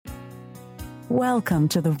Welcome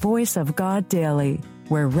to the Voice of God Daily,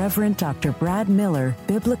 where Reverend Dr. Brad Miller,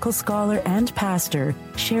 biblical scholar and pastor,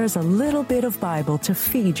 shares a little bit of Bible to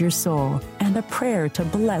feed your soul and a prayer to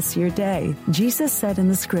bless your day. Jesus said in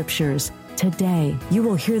the scriptures, "Today you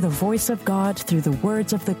will hear the voice of God through the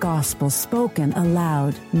words of the gospel spoken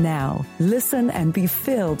aloud." Now, listen and be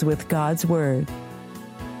filled with God's word.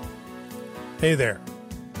 Hey there.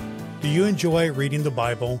 Do you enjoy reading the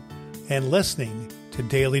Bible and listening to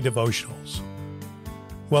daily devotionals?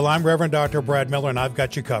 Well, I'm Reverend Dr. Brad Miller, and I've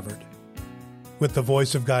got you covered with the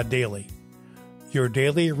Voice of God Daily, your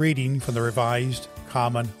daily reading from the Revised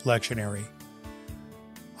Common Lectionary.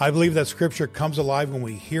 I believe that Scripture comes alive when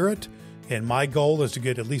we hear it, and my goal is to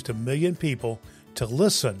get at least 1 million people to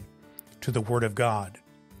listen to the Word of God.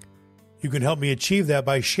 You can help me achieve that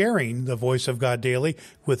by sharing the Voice of God Daily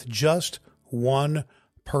with just one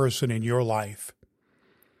person in your life.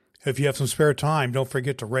 If you have some spare time, don't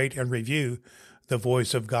forget to rate and review the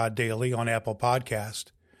Voice of God Daily on Apple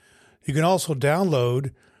Podcast. You can also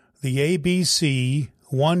download the ABC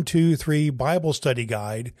 123 Bible Study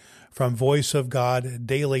Guide from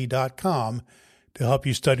voiceofgoddaily.com to help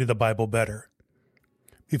you study the Bible better.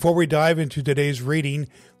 Before we dive into today's reading,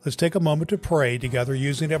 let's take a moment to pray together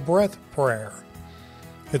using a breath prayer.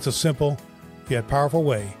 It's a simple yet powerful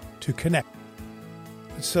way to connect.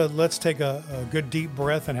 So let's take a good deep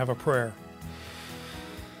breath and have a prayer.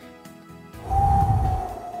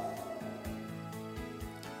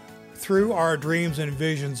 Through our dreams and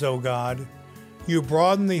visions, O God, you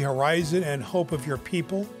broaden the horizon and hope of your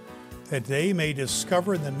people, that they may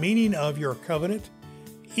discover the meaning of your covenant,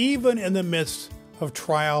 even in the midst of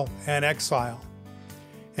trial and exile.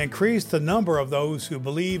 Increase the number of those who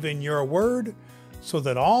believe in your word, so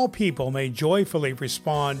that all people may joyfully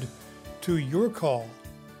respond to your call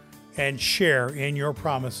and share in your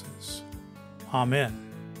promises. Amen.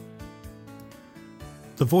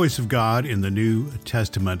 The Voice of God in the New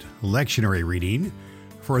Testament lectionary reading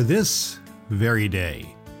for this very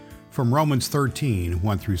day, from Romans 13,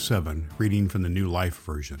 1 through 7, reading from the New Life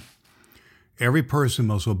Version. Every person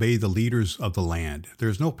must obey the leaders of the land. There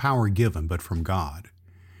is no power given but from God,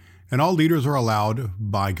 and all leaders are allowed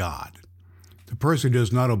by God. The person who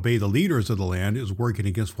does not obey the leaders of the land is working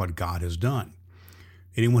against what God has done.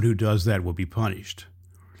 Anyone who does that will be punished.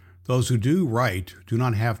 Those who do right do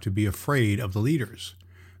not have to be afraid of the leaders.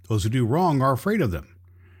 Those who do wrong are afraid of them.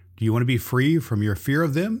 Do you want to be free from your fear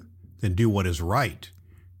of them? Then do what is right.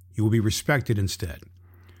 You will be respected instead.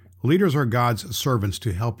 Leaders are God's servants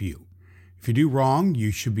to help you. If you do wrong,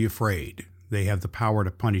 you should be afraid. They have the power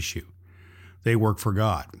to punish you. They work for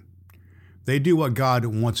God. They do what God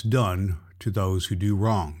wants done to those who do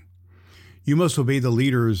wrong. You must obey the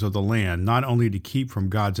leaders of the land, not only to keep from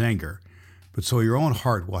God's anger, but so your own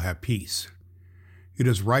heart will have peace. It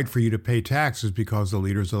is right for you to pay taxes because the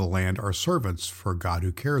leaders of the land are servants for God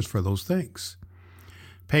who cares for those things.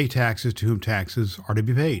 Pay taxes to whom taxes are to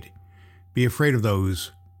be paid. Be afraid of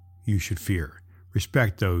those you should fear.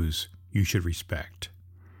 Respect those you should respect.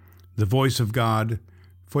 The voice of God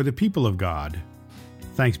for the people of God.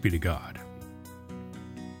 Thanks be to God.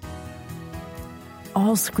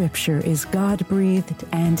 All Scripture is God-breathed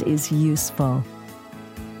and is useful.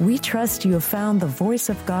 We trust you have found the Voice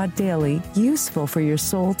of God Daily useful for your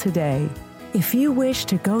soul today. If you wish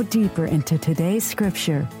to go deeper into today's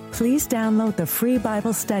Scripture, please download the free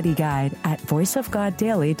Bible study guide at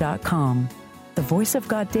voiceofgoddaily.com. The Voice of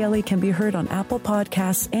God Daily can be heard on Apple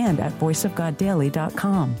Podcasts and at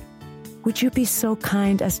voiceofgoddaily.com. Would you be so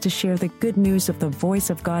kind as to share the good news of the Voice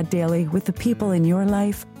of God Daily with the people in your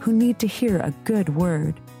life who need to hear a good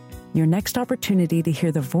word? Your next opportunity to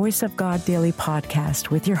hear the Voice of God Daily podcast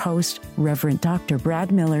with your host, Reverend Dr.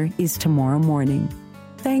 Brad Miller, is tomorrow morning.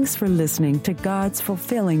 Thanks for listening to God's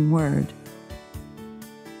fulfilling word.